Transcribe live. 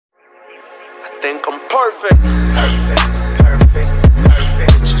think I'm perfect. Perfect, perfect,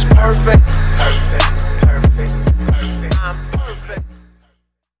 perfect. It's just perfect. Perfect, perfect, perfect. I'm perfect.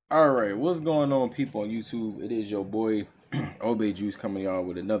 Alright, what's going on, people on YouTube? It is your boy Obey Juice coming y'all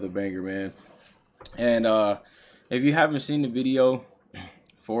with another banger, man. And if you haven't seen the video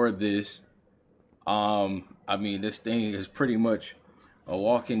for this, I mean, this thing is pretty much a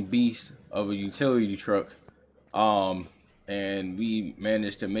walking beast of a utility truck. And we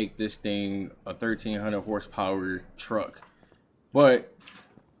managed to make this thing a 1300 horsepower truck. But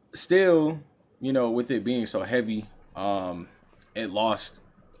still, you know, with it being so heavy, it lost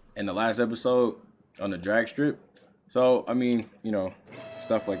in the last episode on the drag strip. So, I mean, you know,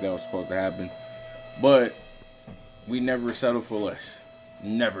 stuff like that was supposed to happen. But we never settle for less.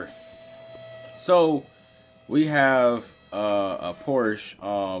 Never. So, we have a Porsche,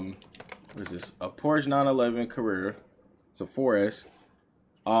 what is this? A Porsche 911 Carrera. It's a 4S.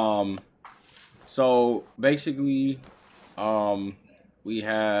 So basically, we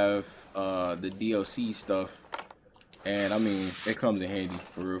have the DLC stuff, and I mean, it comes in handy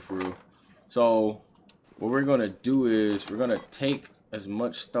for real, for real. So what we're gonna do is we're gonna take as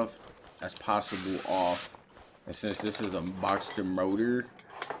much stuff as possible off, and since this is a Boxster motor,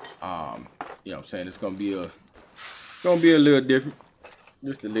 you know what I'm saying, it's gonna be a little different,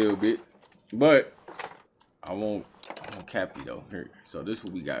 just a little bit, but I won't cap you though. Here, so this is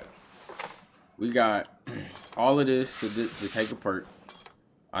what we got. We got all of this to take apart.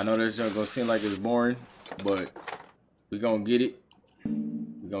 I know that's gonna seem like it's boring, but we're gonna get it.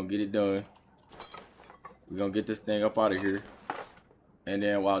 We're gonna get it done. We're gonna get this thing up out of here, and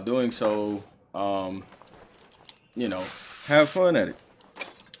then while doing so, you know, have fun at it.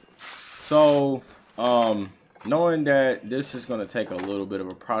 So, knowing that this is gonna take a little bit of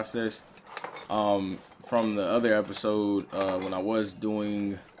a process, from the other episode, when I was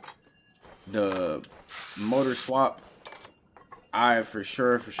doing the motor swap, I for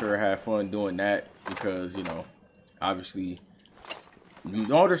sure had fun doing that, because, you know, obviously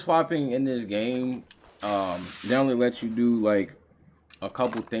motor swapping in this game, they only let you do like a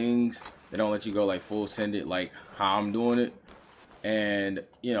couple things. They don't let you go like full send it like how I'm doing it, and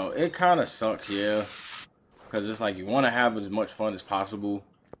you know, it kind of sucks, yeah, because it's like you want to have as much fun as possible,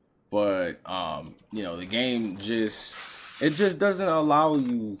 but you know, the game just doesn't allow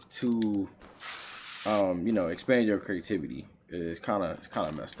you to you know, expand your creativity. It's kind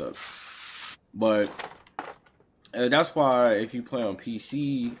of messed up. But that's why if you play on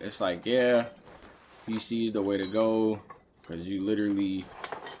PC, it's like, yeah, PC is the way to go, because you literally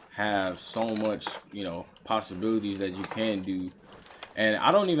have so much, you know, possibilities that you can do. And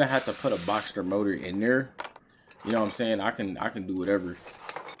I don't even have to put a Boxster motor in there. You know what I'm saying? I can do whatever.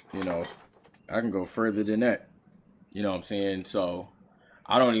 You know, I can go further than that. You know what I'm saying? So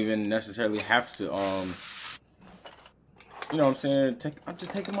I don't even necessarily have to, you know what I'm saying? I'm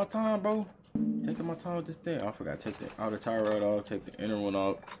just taking my time, bro. Taking my time with this thing. I forgot to take the outer tie rod off, take the inner one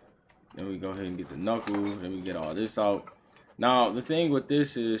out. Then we go ahead and get the knuckle. Then we get all this out. Now, the thing with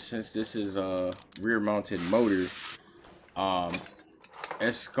this is, since this is a rear-mounted motor,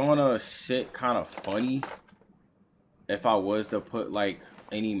 it's gonna sit kind of funny if I was to put like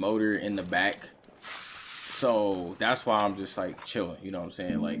any motor in the back. So that's why I'm just like chilling, you know what I'm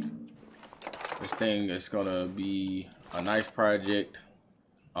saying? Like, this thing is gonna be a nice project.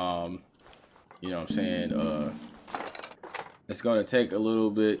 You know what I'm saying? It's gonna take a little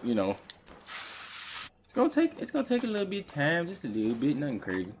bit, you know. It's gonna take a little bit of time, just a little bit, nothing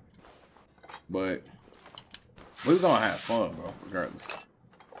crazy. But we're gonna have fun, bro, regardless.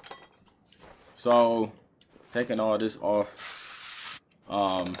 So, taking all this off,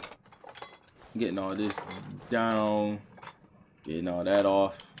 getting all this down, getting all that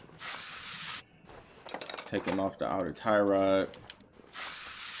off, taking off the outer tie rod,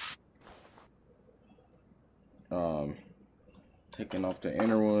 taking off the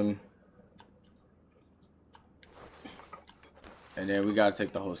inner one, and then we gotta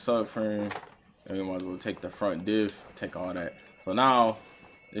take the whole subframe, and we might as well take the front diff, take all that. So now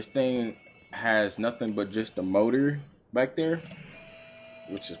this thing has nothing but just the motor back there,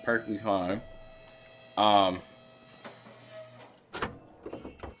 which is perfectly fine.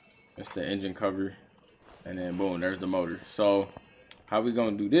 It's the engine cover, and then boom, there's the motor. So how we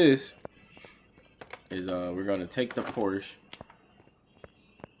gonna do this is we're gonna take the Porsche,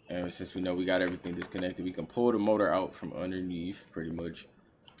 and since we know we got everything disconnected, we can pull the motor out from underneath pretty much.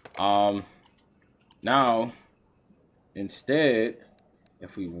 Now instead,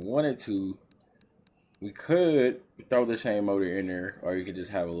 if we wanted to, we could throw the same motor in there, or you could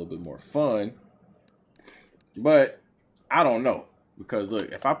just have a little bit more fun. But I don't know, because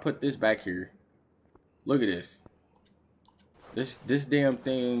look, if I put this back here, Look at this. This damn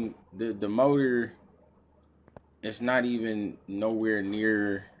thing, the motor, it's not even nowhere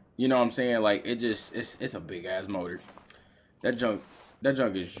near, you know what I'm saying? Like, it's a big ass motor. That junk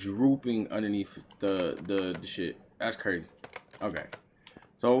is drooping underneath the shit. That's crazy. Okay.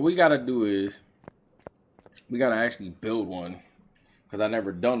 So what we gotta do is we gotta actually build one, because I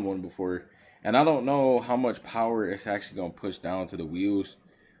never done one before. And I don't know how much power it's actually gonna push down to the wheels.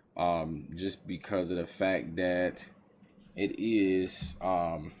 Just because of the fact that it is,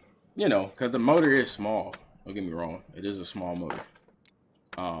 you know, because the motor is small. Don't get me wrong, it is a small motor.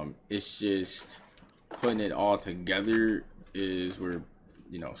 It's just putting it all together is where,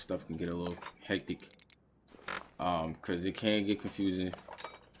 you know, stuff can get a little hectic. Because it can get confusing.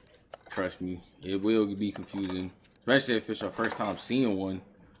 Trust me, it will be confusing, especially if it's your first time seeing one.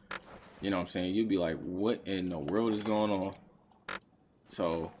 You know what I'm saying? You'll be like, what in the world is going on?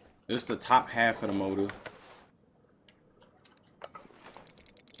 So this is the top half of the motor,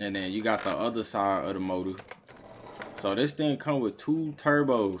 and then you got the other side of the motor. So this thing comes with 2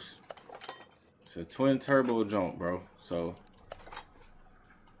 turbos. It's a twin turbo jump, bro. So,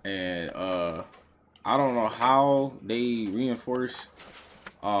 and I don't know how they reinforce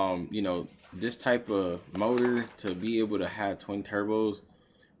you know, this type of motor to be able to have twin turbos.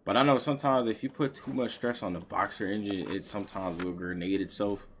 But I know sometimes if you put too much stress on the boxer engine, it sometimes will grenade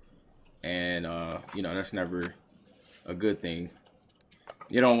itself. And, you know, that's never a good thing.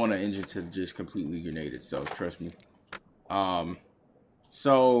 You don't want an engine to just completely grenade itself, trust me.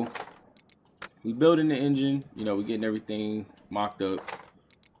 So, we building the engine, you know, we getting everything mocked up.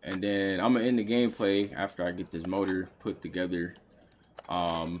 And then I'm going to end the gameplay after I get this motor put together.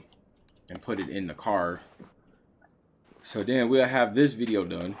 And put it in the car. So then we'll have this video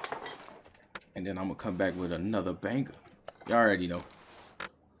done, and then I'm gonna come back with another banger. You already know.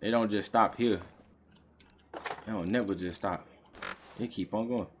 They don't just stop here. They don't never just stop. They keep on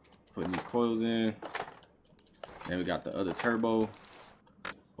going. Putting these coils in. Then we got the other turbo.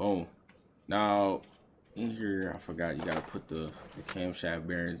 Boom. Now in here, I forgot you gotta put the camshaft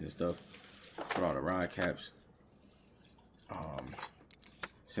bearings and stuff. Put all the rod caps.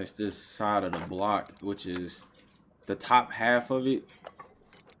 Since this side of the block, which is the top half of it,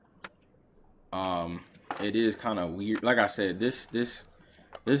 it is kind of weird. Like I said, this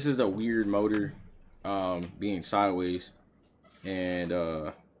is a weird motor, being sideways, and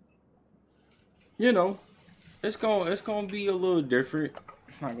you know, it's gonna be a little different.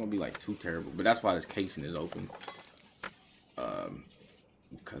 It's not gonna be like too terrible, but that's why this casing is open,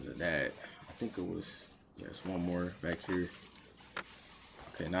 because of that. I think it was, yes, one more back here.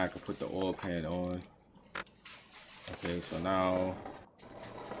 Okay, now I can put the oil pan on. Okay, so now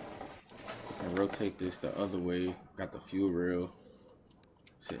I can rotate this the other way. Got the fuel rail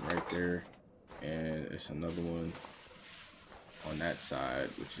sitting right there, and it's another one on that side,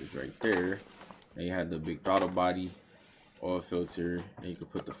 which is right there. And you had the big throttle body, oil filter, and you can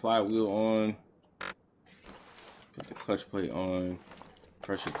put the flywheel on, put the clutch plate on,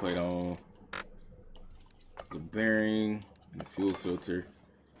 pressure plate on, the bearing, and the fuel filter.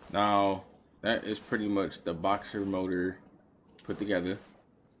 Now, that is pretty much the boxer motor put together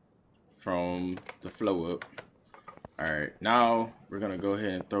from the flow up. Alright, now we're gonna go ahead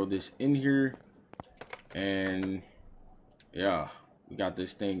and throw this in here. And yeah, we got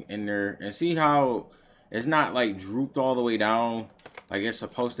this thing in there. And see how it's not like drooped all the way down. Like it's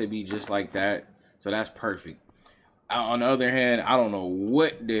supposed to be just like that. So that's perfect. On the other hand, I don't know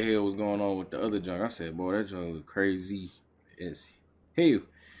what the hell was going on with the other junk. I said, boy, that junk was crazy as hell.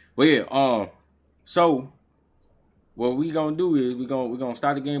 But yeah, so what we gonna do is we're gonna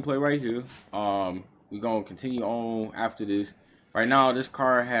start the gameplay right here. We're gonna continue on after this. Right now, this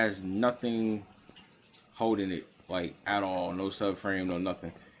car has nothing holding it, like at all. No subframe, no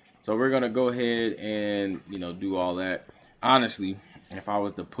nothing. So we're gonna go ahead and, you know, do all that. Honestly, if I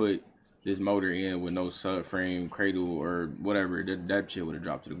was to put this motor in with no subframe, cradle, or whatever, that shit would have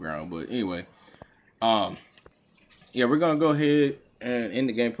dropped to the ground. But anyway, yeah, we're gonna go ahead and end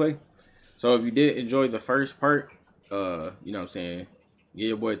the gameplay. So if you did enjoy the first part, you know what I'm saying, give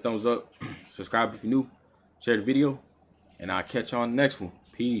your boy a thumbs up, subscribe if you're new, share the video, and I'll catch you on the next one.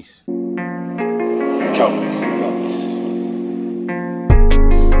 Peace. Go.